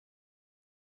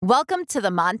Welcome to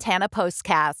the Montana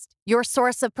Postcast, your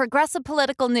source of progressive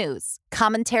political news,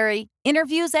 commentary,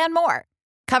 interviews, and more.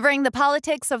 Covering the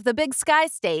politics of the Big Sky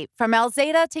State from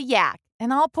Alzada to Yak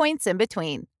and all points in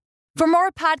between. For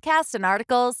more podcasts and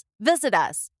articles, visit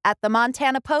us at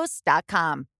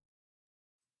themontanapost.com.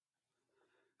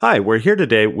 Hi, we're here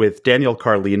today with Daniel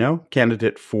Carlino,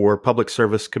 candidate for Public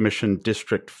Service Commission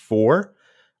District 4.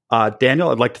 Daniel,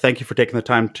 I'd like to thank you for taking the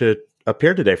time to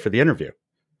appear today for the interview.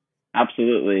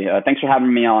 Absolutely. Thanks for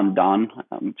having me on, Don.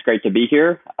 It's great to be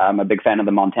here. I'm a big fan of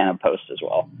the Montana Post as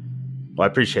well. Well,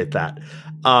 I appreciate that.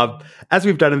 As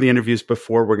we've done in the interviews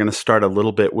before, we're going to start a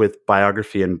little bit with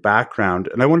biography and background.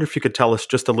 And I wonder if you could tell us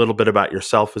just a little bit about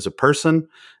yourself as a person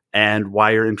and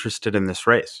why you're interested in this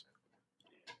race.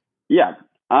 Yeah,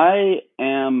 I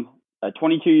am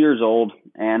 22 years old,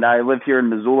 and I live here in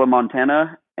Missoula,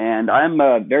 Montana. And I'm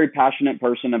a very passionate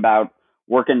person about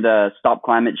working to stop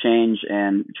climate change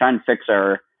and try and fix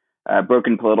our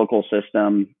broken political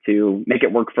system to make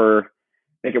it work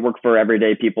for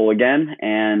everyday people again.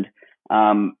 And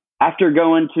after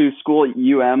going to school at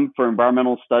UM for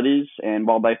environmental studies and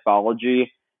wildlife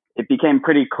biology, it became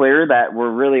pretty clear that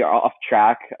we're really off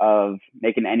track of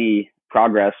making any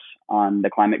progress on the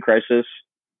climate crisis.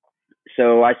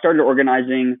 So I started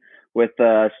organizing with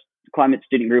the climate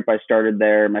student group. I started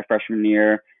there my freshman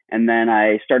year. And then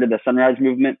I started the Sunrise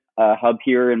Movement hub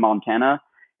here in Montana.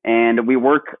 And we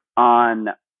work on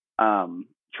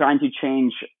trying to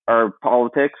change our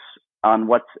politics on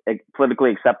what's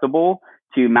politically acceptable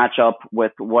to match up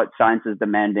with what science is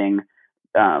demanding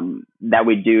that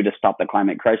we do to stop the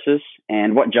climate crisis,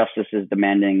 and what justice is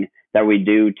demanding that we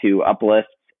do to uplift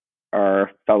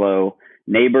our fellow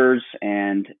neighbors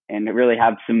and really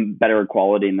have some better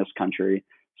equality in this country.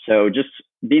 So just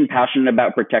being passionate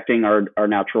about protecting our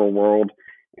natural world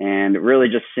and really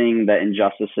just seeing the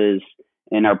injustices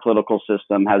in our political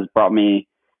system has brought me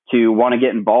to want to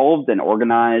get involved and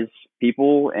organize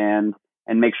people and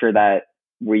make sure that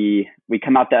we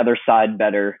come out the other side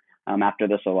better after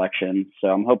this election. So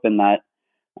I'm hoping that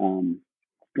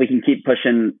we can keep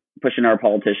pushing our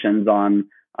politicians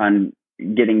on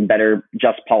getting better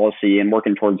just policy and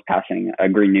working towards passing a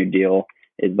Green New Deal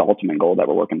is the ultimate goal that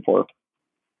we're working for.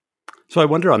 So I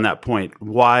wonder on that point,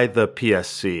 why the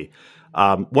PSC?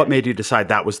 What made you decide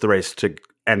that was the race to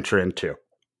enter into?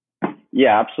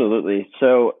 Yeah, absolutely.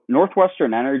 So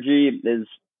Northwestern Energy is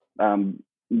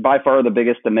by far the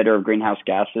biggest emitter of greenhouse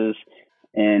gases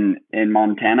in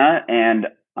Montana, and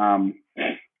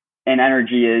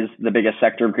energy is the biggest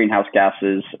sector of greenhouse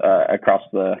gases across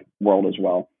the world as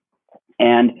well.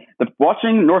 And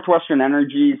watching Northwestern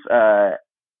Energy's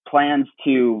plans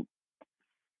to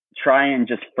try and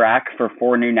just frack for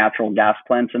 4 new natural gas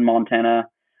plants in Montana,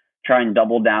 try and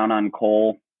double down on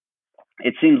coal.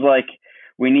 It seems like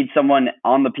we need someone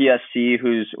on the PSC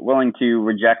who's willing to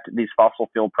reject these fossil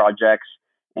fuel projects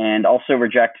and also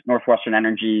reject Northwestern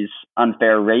Energy's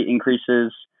unfair rate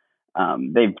increases.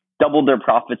 They've doubled their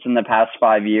profits in the past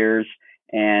 5 years.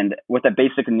 And with a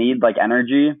basic need like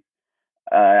energy,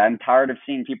 I'm tired of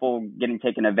seeing people getting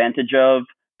taken advantage of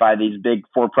by these big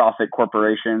for-profit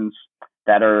corporations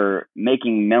that are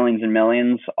making millions and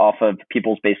millions off of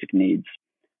people's basic needs.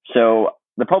 So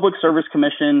the Public Service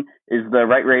Commission is the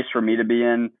right race for me to be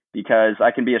in because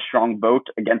I can be a strong vote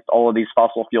against all of these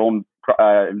fossil fuel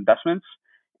investments.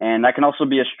 And I can also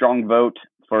be a strong vote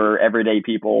for everyday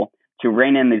people to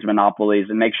rein in these monopolies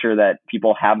and make sure that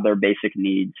people have their basic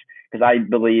needs. Because I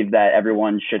believe that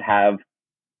everyone should have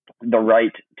the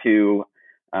right to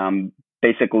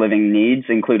basic living needs,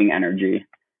 including energy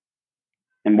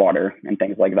and water and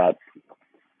things like that.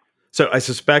 So I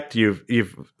suspect you've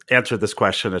answered this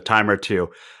question a time or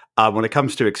two. When it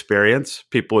comes to experience,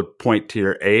 people would point to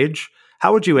your age.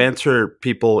 How would you answer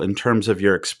people in terms of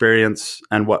your experience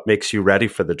and what makes you ready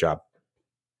for the job?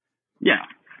 Yeah.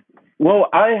 Well,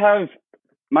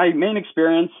 my main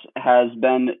experience has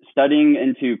been studying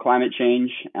into climate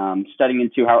change, studying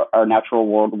into how our natural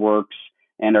world works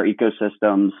and our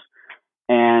ecosystems,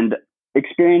 and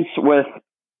experience with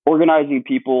organizing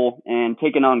people and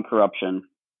taking on corruption.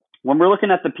 When we're looking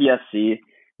at the PSC,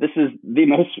 this is the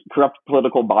most corrupt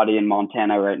political body in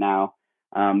Montana right now.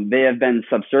 They have been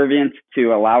subservient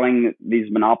to allowing these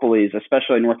monopolies,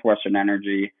 especially Northwestern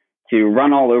Energy, to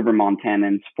run all over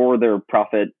Montanans for their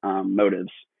profit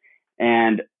motives.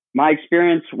 And my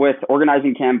experience with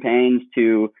organizing campaigns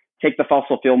to take the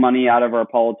fossil fuel money out of our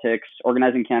politics,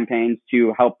 organizing campaigns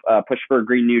to help push for a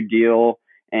Green New Deal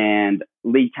and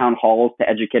lead town halls to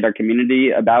educate our community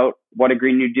about what a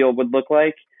Green New Deal would look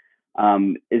like,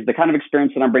 is the kind of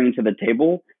experience that I'm bringing to the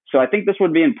table. So I think this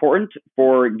would be important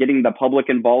for getting the public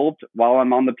involved while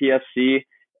I'm on the PSC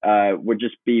would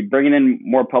just be bringing in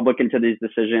more public into these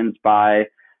decisions by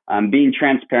being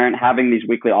transparent, having these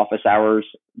weekly office hours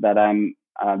that I'm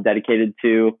dedicated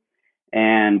to.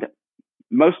 And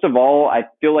most of all, I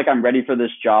feel like I'm ready for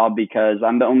this job because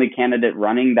I'm the only candidate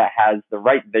running that has the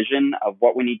right vision of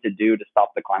what we need to do to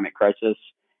stop the climate crisis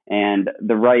and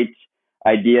the right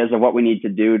ideas of what we need to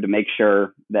do to make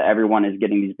sure that everyone is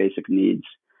getting these basic needs.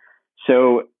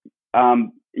 So, I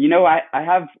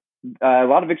have a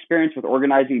lot of experience with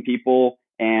organizing people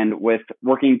and with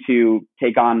working to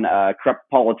take on corrupt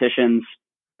politicians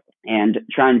and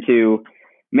trying to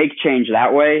make change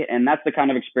that way. And that's the kind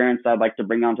of experience I'd like to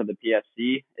bring onto the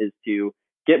PSC, is to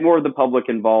get more of the public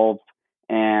involved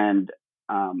and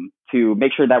to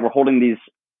make sure that we're holding these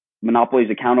monopolies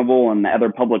accountable and the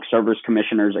other public service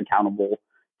commissioners accountable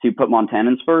to put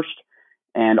Montanans first.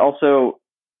 And also,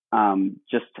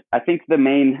 I think the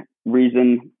main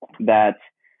reason that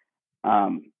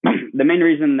I'm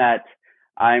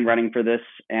running for this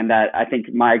and that I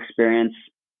think my experience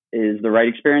is the right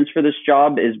experience for this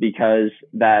job is because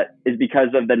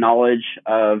of the knowledge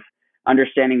of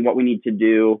understanding what we need to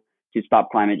do to stop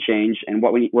climate change and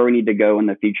where we need to go in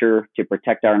the future to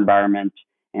protect our environment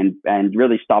and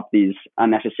really stop these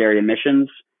unnecessary emissions.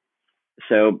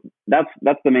 So that's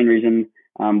the main reason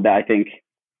that I think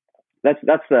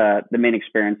that's the main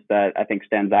experience that I think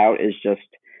stands out, is just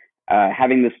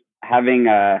having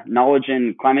knowledge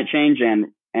in climate change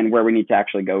and where we need to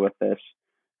actually go with this.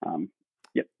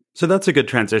 Yep. So that's a good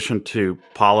transition to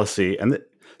policy, and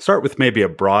start with maybe a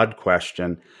broad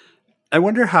question. I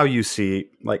wonder how you see,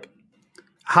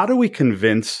 how do we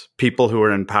convince people who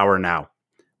are in power now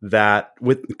that,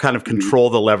 with kind of control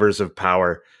the levers of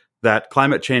power, that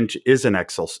climate change is an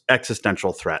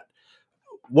existential threat?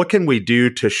 What can we do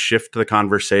to shift the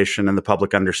conversation and the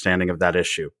public understanding of that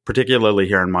issue, particularly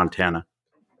here in Montana?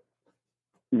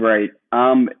 Right.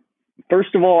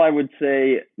 First of all, I would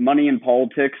say money in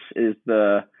politics is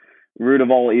the root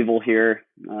of all evil here.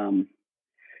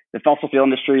 The fossil fuel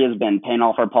industry has been paying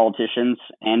off our politicians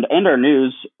and our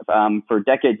news for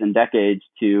decades and decades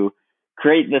to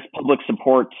create this public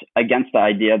support against the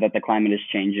idea that the climate is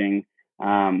changing.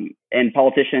 And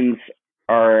politicians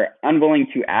are unwilling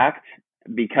to act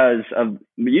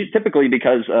typically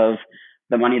because of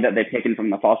the money that they've taken from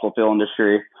the fossil fuel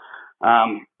industry.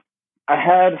 I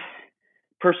had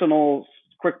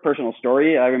quick personal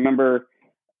story. I remember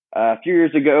a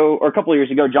couple of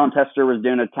years ago, Jon Tester was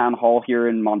doing a town hall here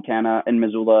in Montana, in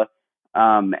Missoula,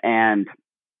 and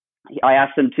I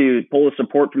asked him to pull the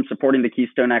support from supporting the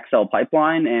Keystone XL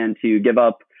pipeline and to give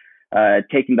up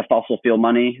taking the fossil fuel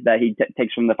money that he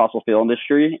takes from the fossil fuel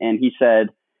industry. And he said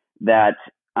that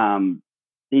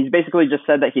he's basically just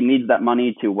said that he needs that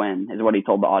money to win, is what he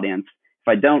told the audience. If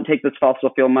I don't take this fossil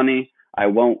fuel money, I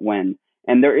won't win.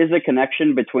 And there is a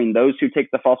connection between those who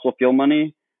take the fossil fuel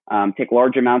money, take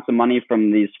large amounts of money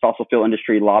from these fossil fuel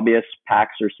industry lobbyists,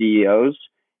 PACs, or CEOs,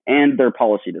 and their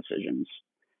policy decisions.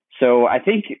 So I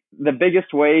think the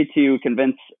biggest way to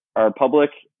convince our public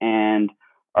and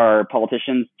our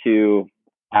politicians to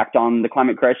act on the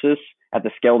climate crisis at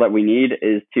the scale that we need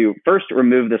is to first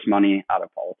remove this money out of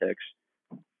politics.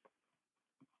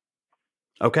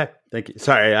 Okay, thank you.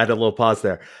 Sorry, I had a little pause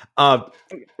there.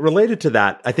 Related to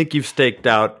that, I think you've staked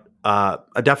out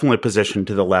a definitely position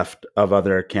to the left of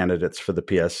other candidates for the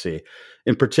PSC.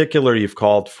 In particular, you've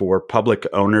called for public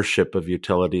ownership of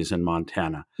utilities in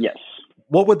Montana. Yes.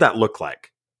 What would that look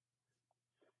like?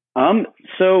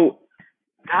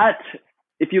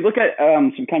 If you look at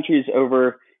some countries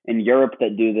over in Europe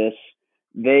that do this,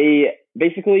 they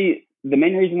basically, the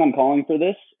main reason I'm calling for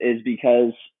this is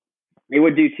because it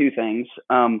would do two things.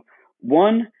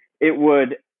 One,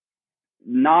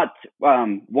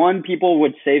 people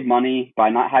would save money by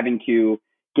not having to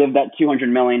give that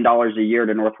 $200 million a year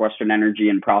to Northwestern Energy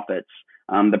in profits.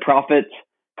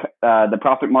 The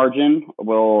profit margin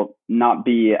will not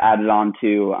be added on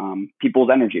to people's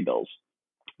energy bills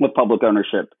with public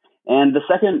ownership. And the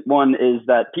second one is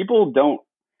that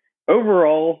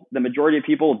the majority of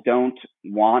people don't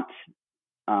want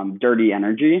dirty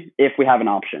energy if we have an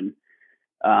option.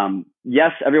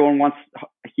 Yes, everyone wants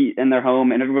heat in their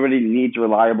home and everybody needs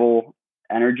reliable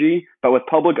energy, but with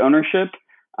public ownership,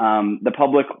 the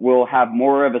public will have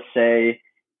more of a say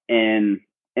in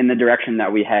the direction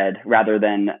that we head rather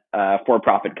than a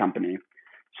for-profit company.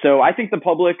 So I think the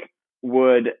public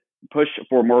would push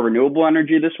for more renewable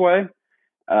energy this way,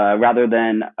 rather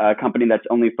than a company that's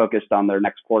only focused on their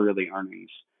next quarterly earnings.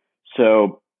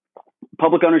 So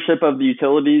public ownership of the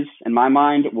utilities, in my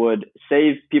mind, would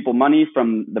save people money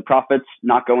from the profits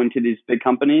not going to these big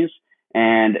companies.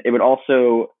 And it would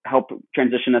also help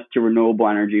transition us to renewable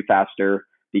energy faster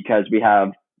because we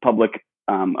have public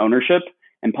ownership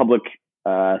and public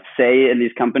say in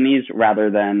these companies rather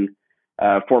than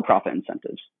for-profit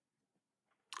incentives.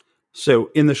 So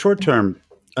in the short term,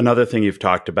 another thing you've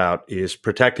talked about is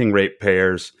protecting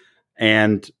ratepayers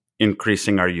and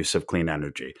increasing our use of clean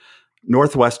energy.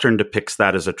 Northwestern depicts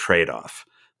that as a trade-off.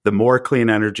 The more clean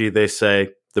energy, they say,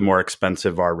 the more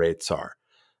expensive our rates are.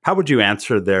 How would you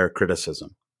answer their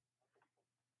criticism?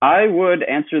 I would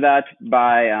answer that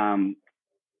by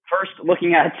first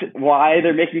looking at why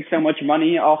they're making so much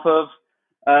money off of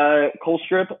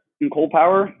Colstrip and coal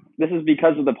power. This is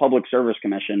because of the Public Service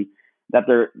Commission that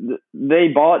they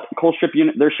bought Colstrip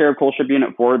unit, their share of Colstrip Unit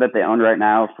 4 that they own right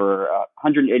now for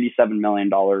 $187 million.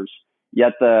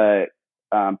 Yet the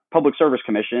Public Service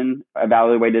Commission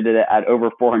evaluated it at over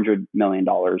 $400 million.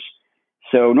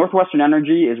 So Northwestern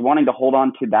Energy is wanting to hold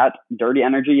on to that dirty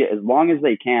energy as long as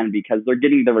they can because they're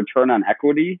getting the return on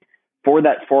equity for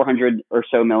that $400 or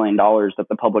so million that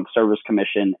the Public Service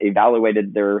Commission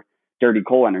evaluated their dirty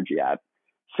coal energy at.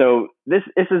 So this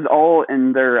is all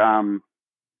in their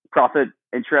profit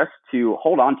interest to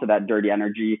hold on to that dirty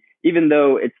energy, even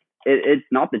though it's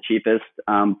not the cheapest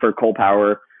for coal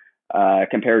power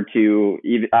compared to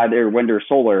either wind or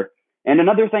solar. And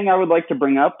another thing I would like to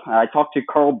bring up, I talked to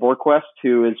Carl Borquest,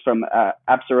 who is from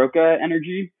Absaroka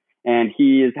Energy, and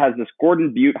he has this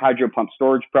Gordon Butte hydro pump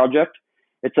storage project.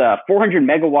 It's a 400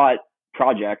 megawatt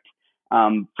project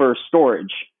for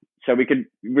storage. So we could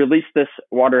release this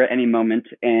water at any moment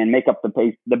and make up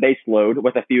the base load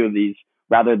with a few of these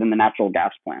rather than the natural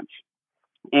gas plants.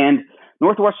 And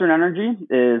Northwestern Energy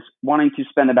is wanting to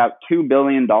spend about $2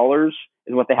 billion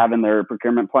is what they have in their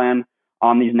procurement plan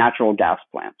on these natural gas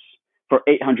plants for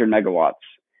 800 megawatts.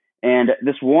 And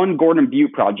this one Gordon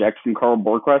Butte project from Carl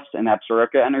Borquest and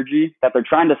Absaroka Energy that they're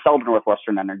trying to sell to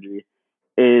Northwestern Energy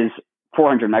is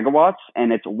 400 megawatts,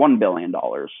 and it's $1 billion.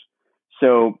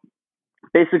 So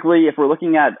basically, if we're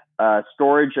looking at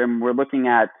storage and we're looking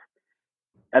at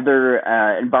other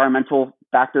environmental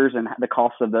factors and the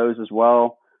cost of those as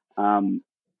well,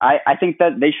 I think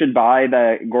that they should buy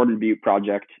the Gordon Butte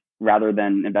project rather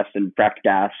than invest in fracked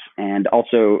gas, and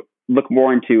also look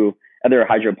more into other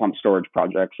hydro pump storage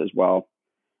projects as well.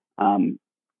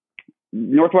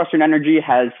 Northwestern Energy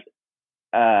has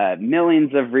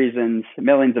millions of reasons,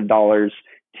 millions of dollars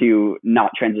to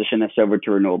not transition this over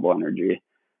to renewable energy.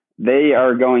 They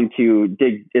are going to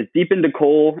dig as deep into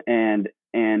coal and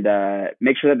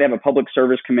make sure that they have a public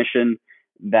service commission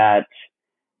that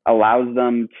allows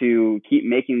them to keep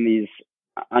making these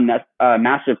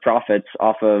massive profits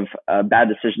off of bad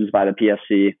decisions by the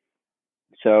PSC.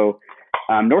 So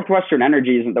Northwestern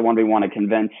Energy isn't the one we want to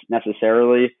convince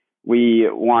necessarily. We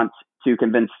want to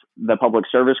convince the Public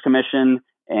Service Commission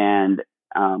and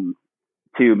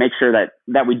to make sure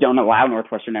that we don't allow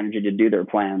Northwestern Energy to do their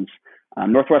plans.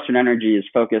 Northwestern Energy is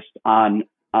focused on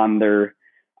their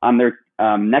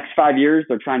next 5 years.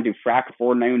 They're trying to frack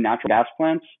 4 new natural gas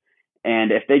plants,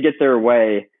 and if they get their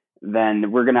way,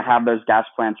 then we're going to have those gas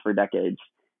plants for decades.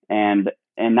 And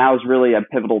now is really a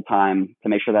pivotal time to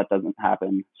make sure that doesn't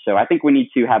happen. So I think we need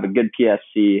to have a good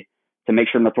PSC to make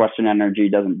sure Northwestern Energy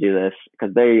doesn't do this,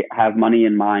 because they have money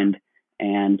in mind,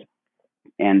 and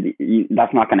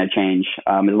that's not going to change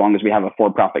as long as we have a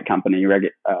for-profit company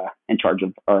in charge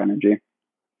of our energy.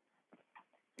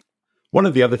 One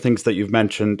of the other things that you've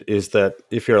mentioned is that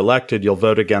if you're elected, you'll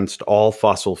vote against all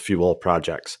fossil fuel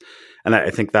projects. And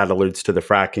I think that alludes to the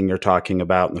fracking you're talking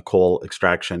about and the coal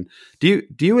extraction. Do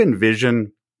you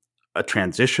envision a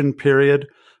transition period,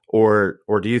 or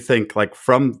do you think, like,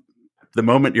 from the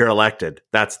moment you're elected,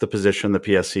 that's the position the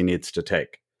PSC needs to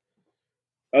take?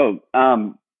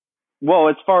 Well,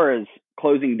 as far as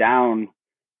closing down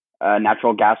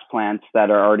natural gas plants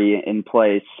that are already in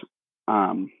place,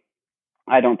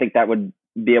 I don't think that would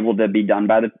be able to be done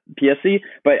by the PSC.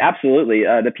 But absolutely,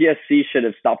 the PSC should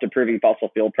have stopped approving fossil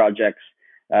fuel projects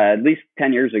at least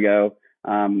 10 years ago.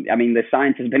 I mean, the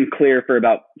science has been clear for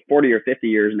about 40 or 50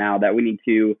 years now that we need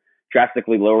to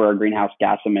drastically lower our greenhouse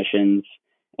gas emissions.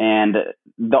 And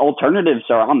the alternatives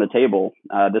are on the table.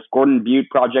 This Gordon Butte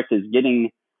project is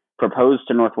getting proposed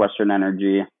to Northwestern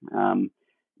Energy.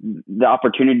 The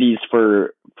opportunities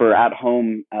for at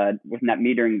home with net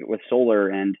metering with solar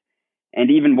and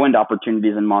even wind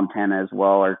opportunities in Montana as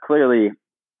well are clearly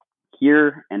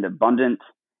here and abundant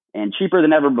and cheaper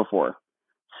than ever before.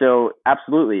 So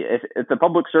absolutely, if the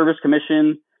Public Service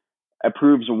Commission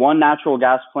approves one natural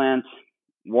gas plant,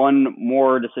 one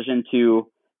more decision to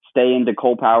stay into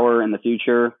coal power in the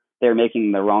future, they're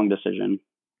making the wrong decision.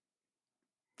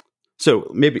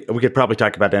 So maybe we could probably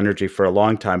talk about energy for a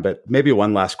long time, but maybe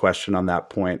one last question on that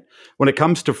point. When it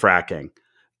comes to fracking,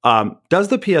 Does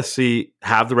the PSC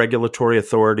have the regulatory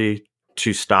authority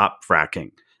to stop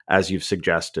fracking, as you've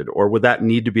suggested, or would that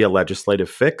need to be a legislative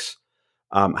fix?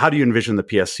 How do you envision the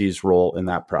PSC's role in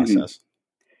that process?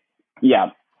 Yeah.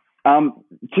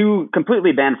 To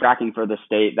completely ban fracking for the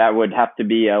state, that would have to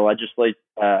be a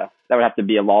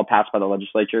law passed by the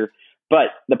legislature. But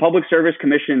the Public Service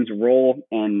Commission's role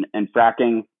in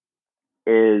fracking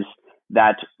is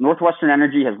that Northwestern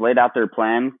Energy has laid out their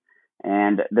plan,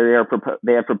 and they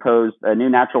have proposed a new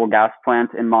natural gas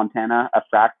plant in Montana, a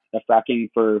fracking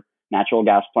for natural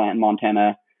gas plant in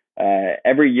Montana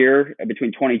every year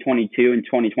between 2022 and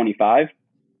 2025.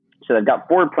 So they've got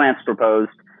 4 plants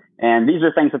proposed, and these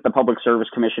are things that the Public Service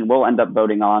Commission will end up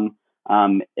voting on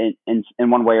in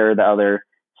one way or the other.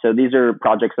 So these are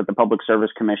projects that the Public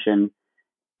Service Commission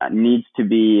needs to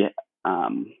be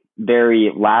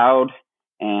very loud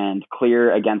and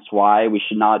clear against why we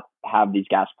should not have these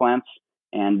gas plants.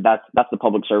 And that's the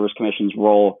Public Service Commission's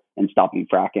role in stopping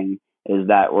fracking, is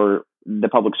that the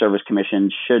Public Service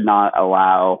Commission should not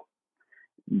allow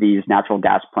these natural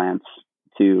gas plants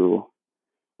to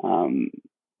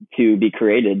be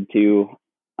created,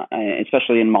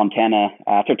 especially in Montana.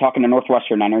 After talking to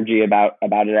Northwestern Energy about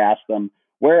it, I asked them,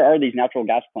 where are these natural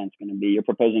gas plants going to be? You're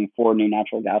proposing 4 new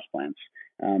natural gas plants.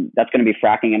 That's going to be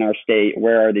fracking in our state.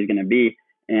 Where are these going to be?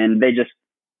 And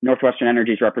Northwestern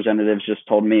Energy's representatives just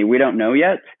told me, we don't know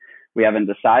yet. We haven't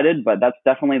decided, but that's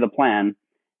definitely the plan.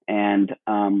 And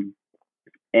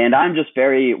I'm just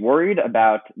very worried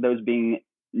about those being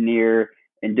near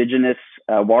indigenous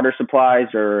water supplies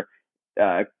or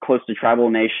close to tribal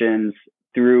nations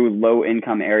through low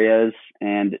income areas,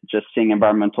 and just seeing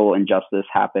environmental injustice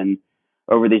happen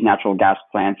over these natural gas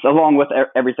plants, along with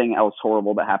everything else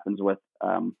horrible that happens with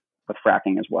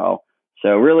fracking as well.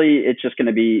 So really, it's just going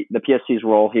to be the PSC's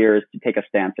role here is to take a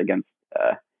stance against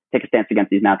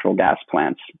these natural gas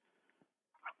plants.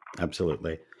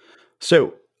 Absolutely.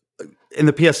 So in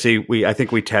the PSC, I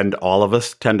think all of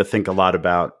us tend to think a lot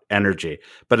about energy,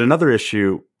 but another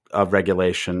issue of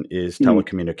regulation is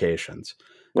telecommunications.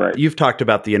 Right. You've talked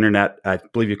about the internet. I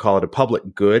believe you call it a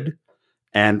public good.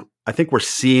 And I think we're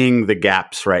seeing the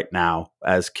gaps right now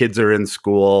as kids are in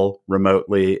school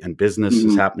remotely and business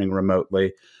is happening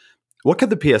remotely. What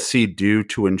could the PSC do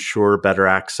to ensure better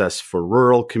access for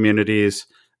rural communities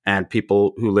and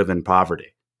people who live in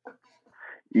poverty?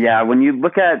 Yeah, when you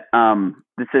look at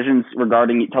decisions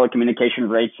regarding telecommunication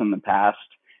rates in the past,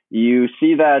 you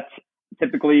see that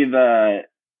typically the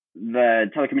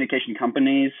telecommunication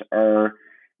companies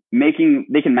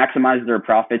they can maximize their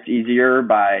profits easier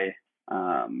by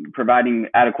providing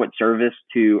adequate service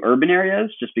to urban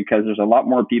areas, just because there's a lot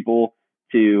more people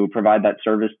to provide that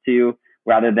service to,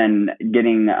 rather than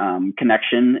getting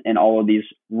connection in all of these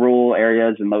rural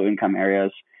areas and low income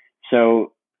areas.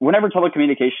 So whenever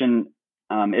telecommunication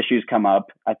issues come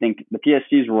up, I think the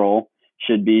PSC's role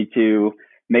should be to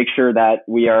make sure that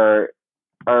we are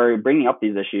bringing up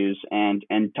these issues and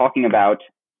talking about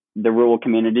the rural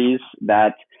communities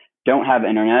that don't have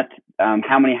internet.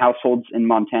 How many households in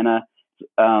Montana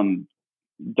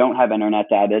don't have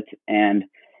internet at it, and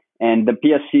the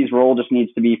PSC's role just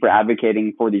needs to be for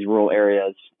advocating for these rural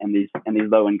areas and these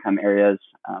low income areas.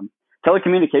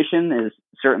 Telecommunication is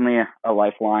certainly a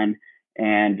lifeline,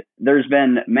 and there's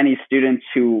been many students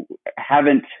who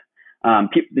haven't.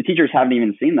 The teachers haven't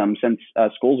even seen them since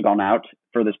school's gone out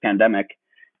for this pandemic.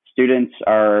 Students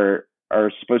are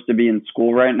supposed to be in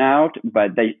school right now,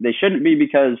 but they shouldn't be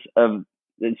because of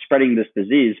spreading this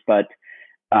disease, but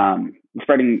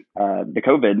spreading the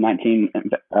COVID-19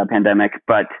 pandemic.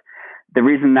 But the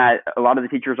reason that a lot of the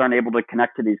teachers aren't able to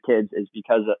connect to these kids is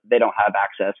because they don't have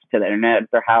access to the internet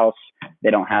at their house.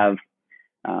 They don't have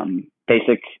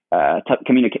basic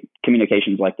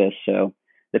communications like this. So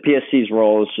the PSC's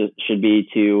role should be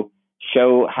to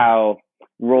show how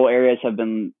rural areas have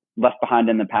been left behind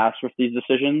in the past with these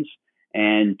decisions,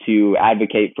 and to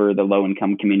advocate for the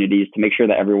low-income communities to make sure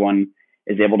that everyone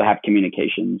is able to have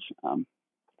communications.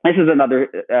 This is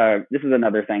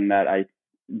another thing that I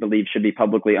believe should be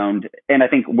publicly owned, and I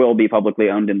think will be publicly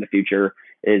owned in the future,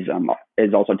 is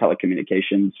also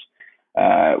telecommunications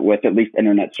with at least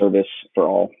internet service for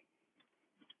all.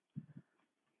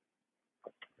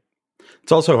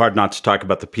 It's also hard not to talk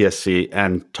about the PSC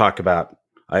and talk about,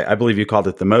 I believe you called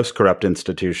it the most corrupt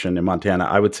institution in Montana.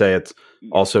 I would say it's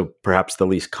also perhaps the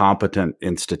least competent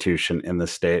institution in the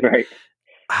state. Right.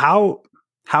 How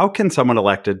can someone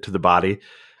elected to the body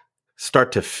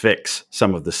start to fix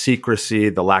some of the secrecy,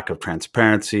 the lack of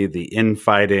transparency, the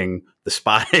infighting, the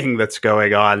spying that's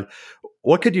going on?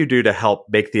 What could you do to help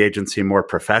make the agency more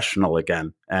professional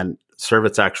again and serve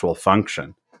its actual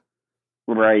function?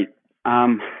 Right.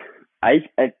 Um,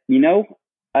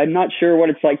 I'm not sure what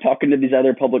it's like talking to these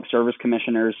other public service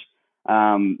commissioners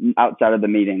outside of the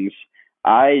meetings.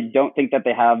 I don't think that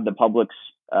they have the public's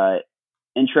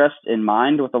interest in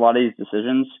mind with a lot of these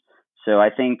decisions. So I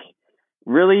think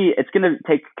really it's going to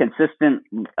take consistent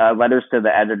letters to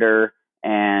the editor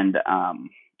and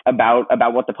about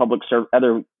what the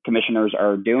other commissioners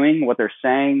are doing, what they're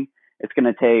saying. It's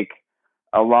going to take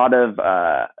a lot of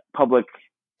public,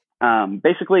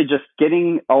 basically just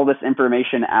getting all this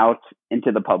information out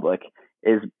into the public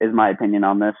is my opinion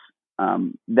on this.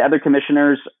 The other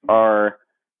commissioners are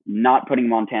not putting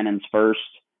Montanans first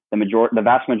the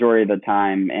vast majority of the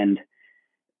time, and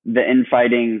the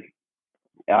infighting.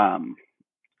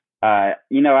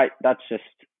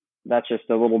 That's just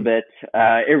a little bit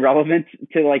irrelevant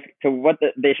to what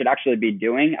they should actually be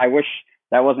doing. I wish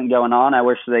that wasn't going on. I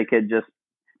wish they could just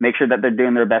make sure that they're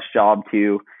doing their best job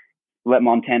to let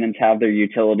Montanans have their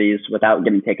utilities without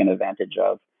getting taken advantage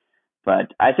of.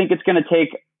 But I think it's going to take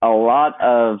a lot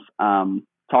of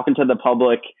talking to the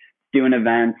public, doing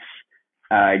events,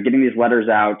 getting these letters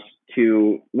out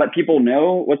to let people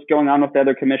know what's going on with the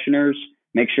other commissioners,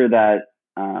 make sure that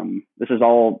this is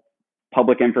all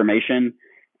public information,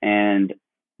 and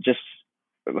just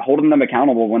holding them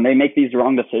accountable when they make these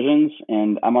wrong decisions.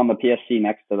 And I'm on the PSC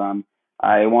next to them.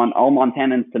 I want all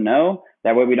Montanans to know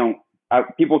that way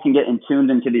people can get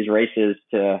tuned into these races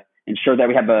to ensure that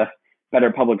we have a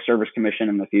better public service commission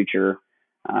in the future.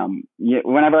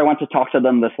 Whenever I went to talk to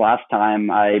them this last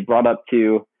time, I brought up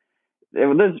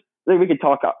we could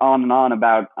talk on and on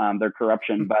about their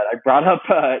corruption, but I brought up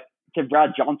to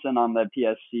Brad Johnson on the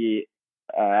PSC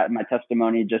at my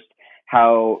testimony just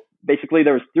how basically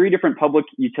there was 3 different public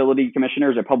utility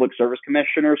commissioners or public service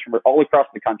commissioners from all across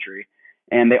the country,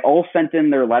 and they all sent in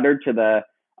their letter to the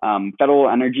Federal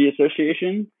Energy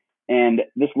Association. And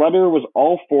this letter was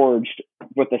all forged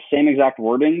with the same exact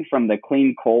wording from the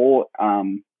clean coal,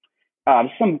 some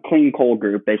clean coal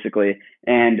group, basically.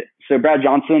 And so Brad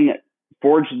Johnson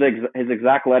forged his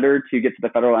exact letter to get to the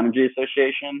Federal Energy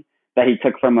Association that he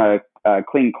took from a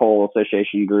clean coal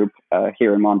association group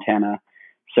here in Montana.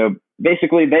 So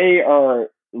basically, they are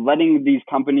letting these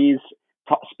companies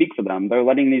speak for them. They're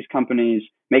letting these companies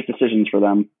make decisions for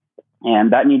them.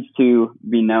 And that needs to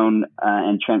be known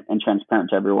and transparent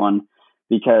to everyone,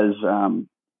 because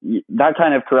that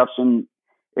kind of corruption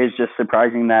is just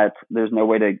surprising that there's no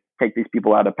way to take these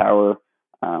people out of power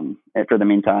for the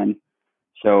meantime.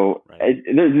 So right.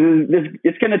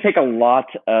 It's going to take a lot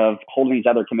of holding these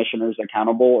other commissioners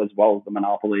accountable, as well as the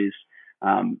monopolies.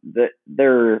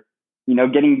 They're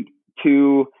getting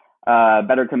 2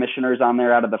 better commissioners on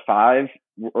there out of the 5,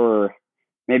 or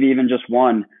maybe even just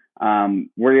 1.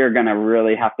 We're going to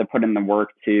really have to put in the work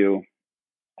to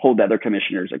hold the other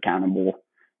commissioners accountable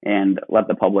and let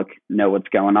the public know what's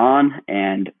going on,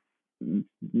 and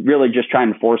really just try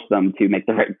and force them to make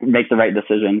the right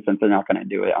decision, since they're not going to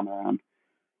do it on their own.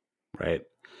 Right.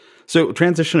 So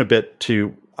transition a bit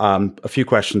to a few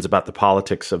questions about the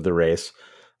politics of the race.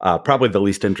 Probably the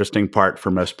least interesting part for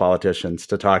most politicians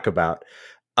to talk about.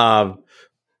 I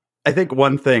think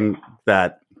one thing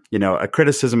that a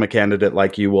criticism a candidate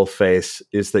like you will face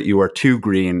is that you are too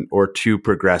green or too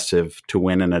progressive to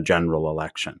win in a general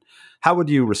election. How would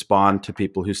you respond to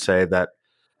people who say that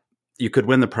you could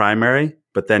win the primary,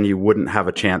 but then you wouldn't have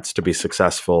a chance to be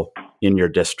successful in your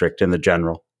district in the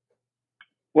general?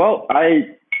 Well,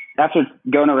 after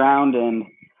going around and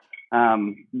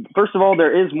first of all,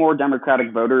 there is more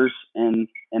Democratic voters in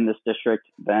this district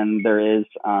than there is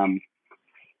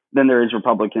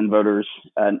Republican voters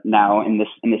now in this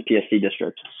PSC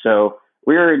district. So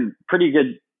we're in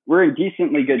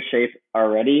decently good shape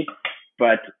already,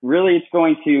 but really it's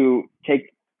going to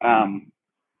take,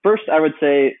 first I would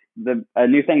say a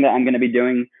new thing that I'm going to be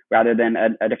doing, rather than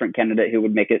a different candidate who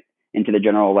would make it into the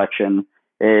general election,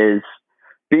 is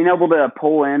being able to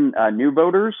pull in new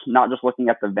voters, not just looking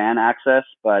at the van access,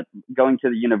 but going to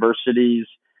the universities,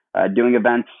 doing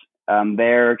events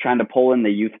there, trying to pull in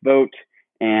the youth vote.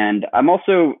 And I'm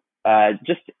also a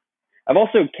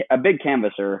big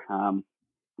canvasser.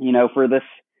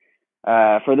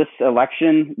 For this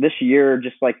election this year,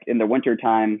 just like in the winter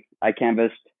time, I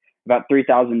canvassed about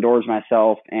 3,000 doors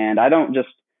myself, and I don't just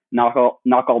knock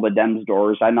all the Dems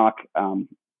doors. I knock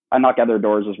other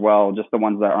doors as well, just the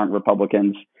ones that aren't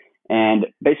Republicans, and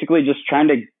basically just trying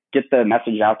to get the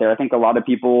message out there. I think a lot of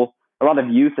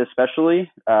youth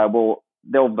especially,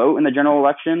 they'll vote in the general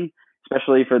election,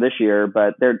 especially for this year,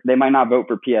 but they might not vote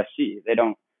for PSC. They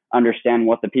don't understand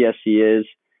what the PSC is.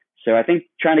 So I think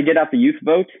trying to get out the youth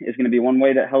vote is going to be one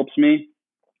way that helps me.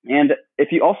 And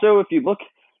if you look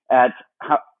at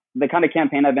the kind of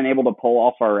campaign I've been able to pull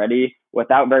off already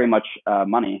without very much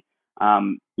money.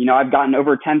 I've gotten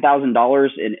over $10,000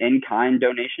 in in-kind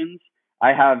donations.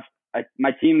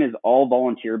 My team is all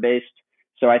volunteer based.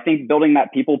 So I think building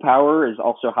that people power is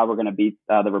also how we're going to beat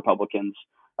the Republicans.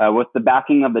 With the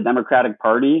backing of the Democratic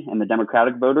Party and the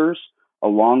Democratic voters,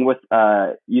 along with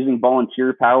using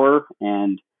volunteer power.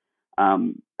 And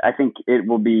I think it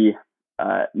will be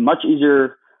much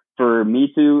easier for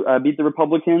me to beat the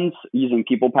Republicans using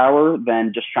people power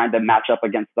than just trying to match up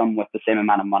against them with the same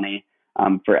amount of money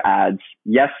for ads.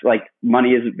 Yes, like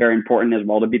money is very important as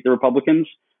well to beat the Republicans,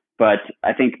 but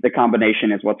I think the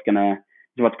combination is what's gonna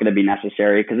be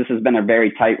necessary, because this has been a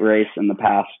very tight race in the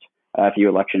past few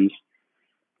elections.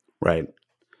 Right.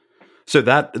 So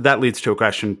that leads to a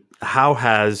question: how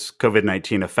has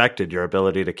COVID-19 affected your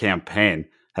ability to campaign?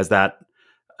 Has that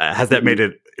made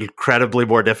it incredibly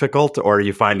more difficult, or are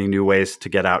you finding new ways to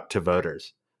get out to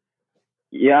voters?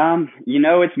 Yeah,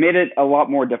 it's made it a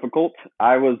lot more difficult.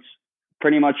 I was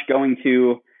pretty much going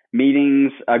to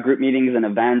meetings, group meetings and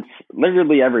events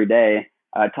literally every day,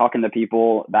 talking to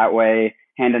people that way,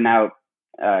 handing out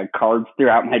cards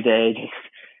throughout my day,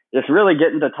 just really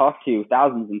getting to talk to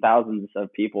thousands and thousands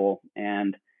of people.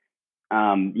 And,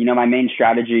 my main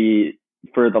strategy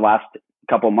for the last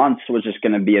couple months was just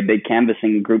going to be a big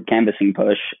group canvassing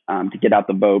push to get out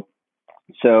the vote.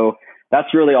 So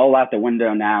that's really all out the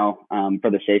window now for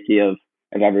the safety of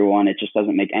everyone. It just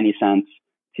doesn't make any sense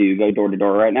to go door to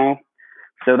door right now.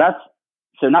 So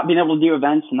not being able to do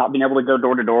events and not being able to go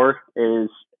door to door is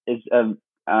it's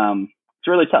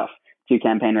really tough to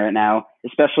campaign right now,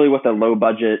 especially with a low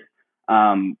budget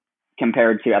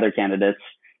compared to other candidates.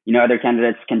 Other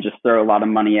candidates can just throw a lot of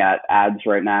money at ads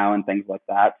right now and things like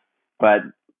that. But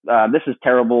this is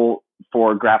terrible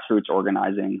for grassroots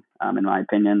organizing, in my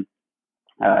opinion.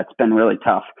 It's been really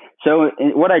tough. So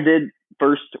what I did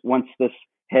first, once this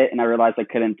hit and I realized I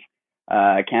couldn't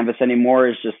canvass anymore,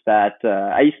 is just that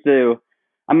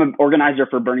I'm an organizer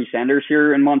for Bernie Sanders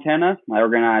here in Montana. I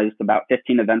organized about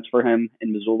 15 events for him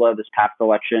in Missoula this past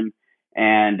election.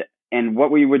 And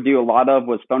what we would do a lot of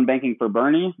was phone banking for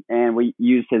Bernie, and we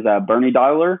used his Bernie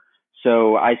dialer.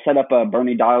 So I set up a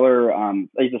Bernie dialer.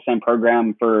 I use the same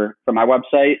program for my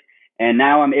website. And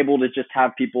now I'm able to just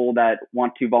have people that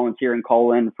want to volunteer and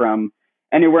call in from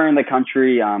anywhere in the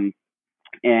country. And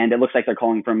it looks like they're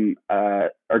calling from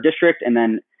our district. And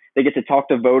then they get to talk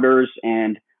to voters.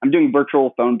 And I'm doing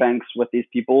virtual phone banks with these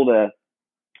people to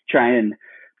try and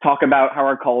talk about how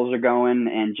our calls are going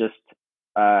and just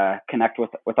connect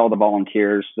with all the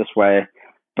volunteers this way.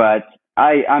 But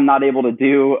I'm not able to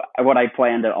do what I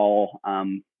planned at all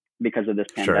because of this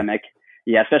pandemic. Sure.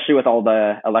 Yeah, especially with all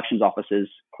the elections offices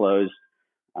closed.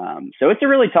 So it's a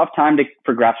really tough time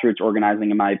for grassroots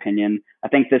organizing, in my opinion. I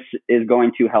think this is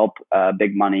going to help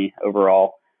big money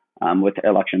overall with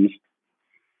elections.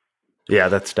 Yeah,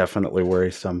 that's definitely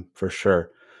worrisome for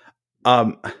sure.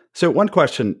 So one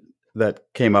question that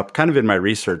came up kind of in my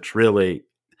research, really,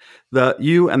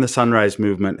 you and the Sunrise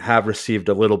Movement have received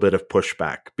a little bit of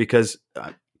pushback because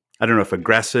I don't know if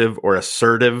aggressive or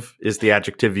assertive is the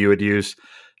adjective you would use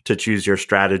to choose your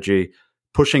strategy,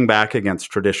 pushing back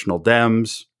against traditional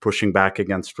Dems, pushing back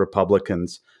against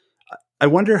Republicans. I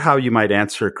wonder how you might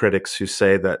answer critics who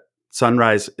say that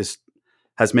Sunrise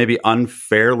has maybe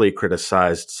unfairly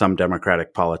criticized some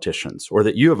Democratic politicians, or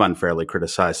that you have unfairly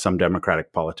criticized some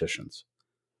Democratic politicians.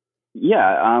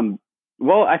 Yeah.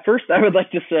 Well, at first I would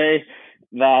like to say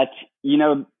that,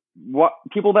 what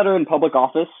people that are in public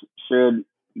office should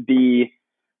be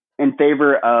in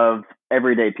favor of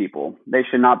everyday people. They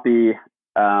should not be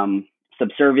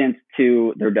subservient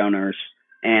to their donors.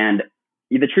 And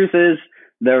the truth is,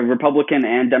 the Republican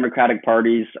and Democratic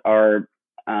parties are,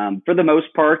 for the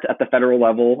most part, at the federal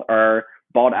level, are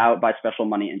bought out by special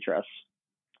money interests,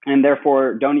 and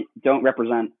therefore don't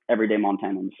represent everyday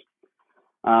Montanans.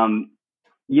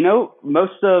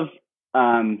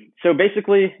 So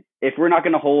basically, if we're not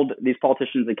going to hold these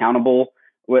politicians accountable,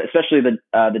 especially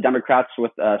the Democrats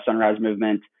with Sunrise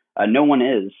Movement, no one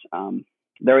is.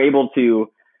 They're able to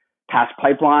pass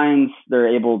pipelines.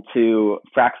 They're able to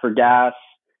frack for gas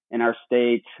in our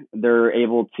state. They're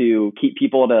able to keep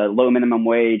people at a low minimum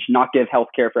wage, not give health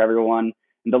care for everyone.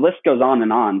 And the list goes on.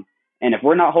 And if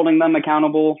we're not holding them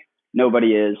accountable,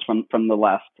 nobody is from the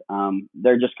left.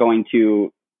 They're just going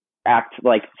to act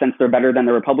like, since they're better than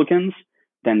the Republicans,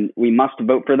 then we must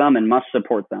vote for them and must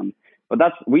support them. But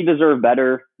we deserve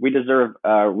better. We deserve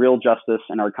real justice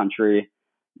in our country,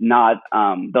 not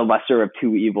the lesser of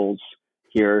two evils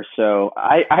here. So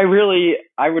I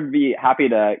would be happy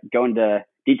to go into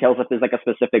details if there's like a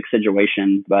specific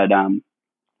situation, but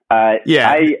I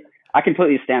I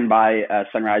completely stand by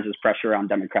Sunrise's pressure on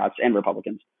Democrats and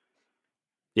Republicans.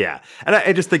 Yeah. And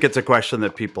I just think it's a question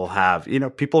that people have.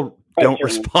 People don't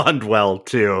respond well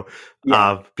to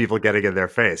people getting in their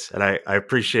face. And I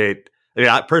appreciate,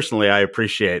 I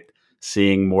appreciate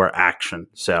seeing more action.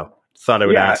 So thought I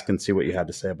would ask and see what you had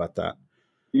to say about that.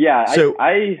 Yeah. So,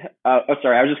 I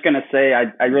was just going to say,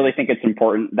 I really think it's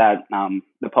important that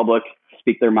the public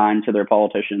speak their mind to their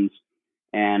politicians.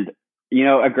 And,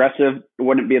 aggressive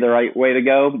wouldn't be the right way to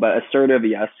go, but assertive,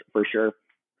 yes, for sure.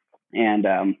 And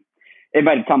it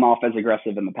might have come off as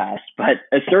aggressive in the past, but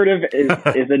assertive is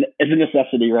a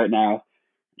necessity right now.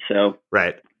 So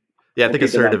right. Yeah, I think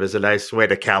assertive is a nice way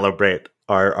to calibrate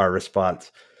our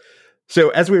response. So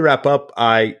as we wrap up,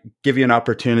 I give you an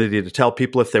opportunity to tell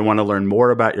people if they want to learn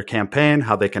more about your campaign,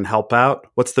 how they can help out,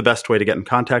 what's the best way to get in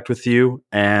contact with you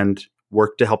and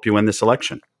work to help you win this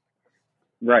election.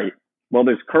 Right. Well,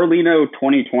 there's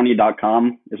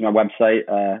Carlino2020.com is my website.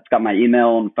 It's got my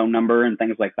email and phone number and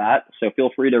things like that. So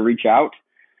feel free to reach out.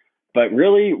 But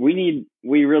really, we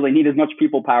really need as much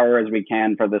people power as we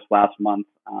can for this last month.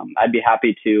 I'd be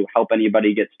happy to help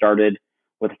anybody get started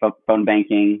with phone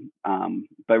banking.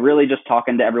 But really just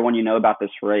talking to everyone about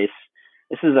this race.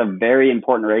 This is a very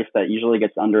important race that usually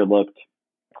gets underlooked.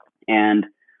 And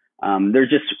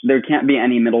there can't be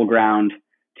any middle ground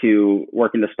to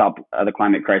working to stop the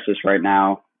climate crisis right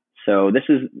now. So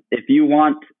if you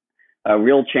want a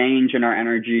real change in our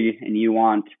energy and you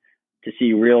want to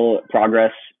see real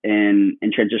progress in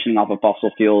transitioning off of fossil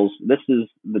fuels, this is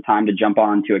the time to jump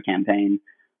on to a campaign.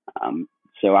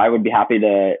 So I would be happy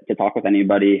to talk with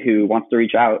anybody who wants to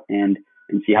reach out and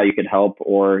see how you could help,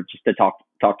 or just to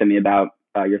talk to me about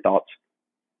your thoughts.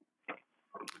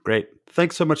 Great.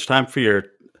 Thanks so much for your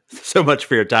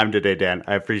time today, Dan.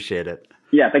 I appreciate it.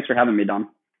 Yeah, thanks for having me, Don.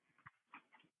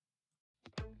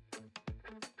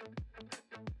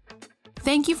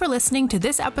 Thank you for listening to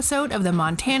this episode of the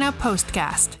Montana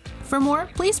Postcast. For more,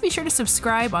 please be sure to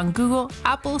subscribe on Google,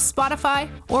 Apple, Spotify,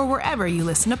 or wherever you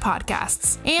listen to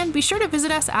podcasts. And be sure to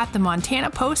visit us at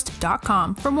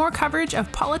themontanapost.com for more coverage of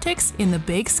politics in the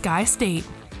Big Sky State.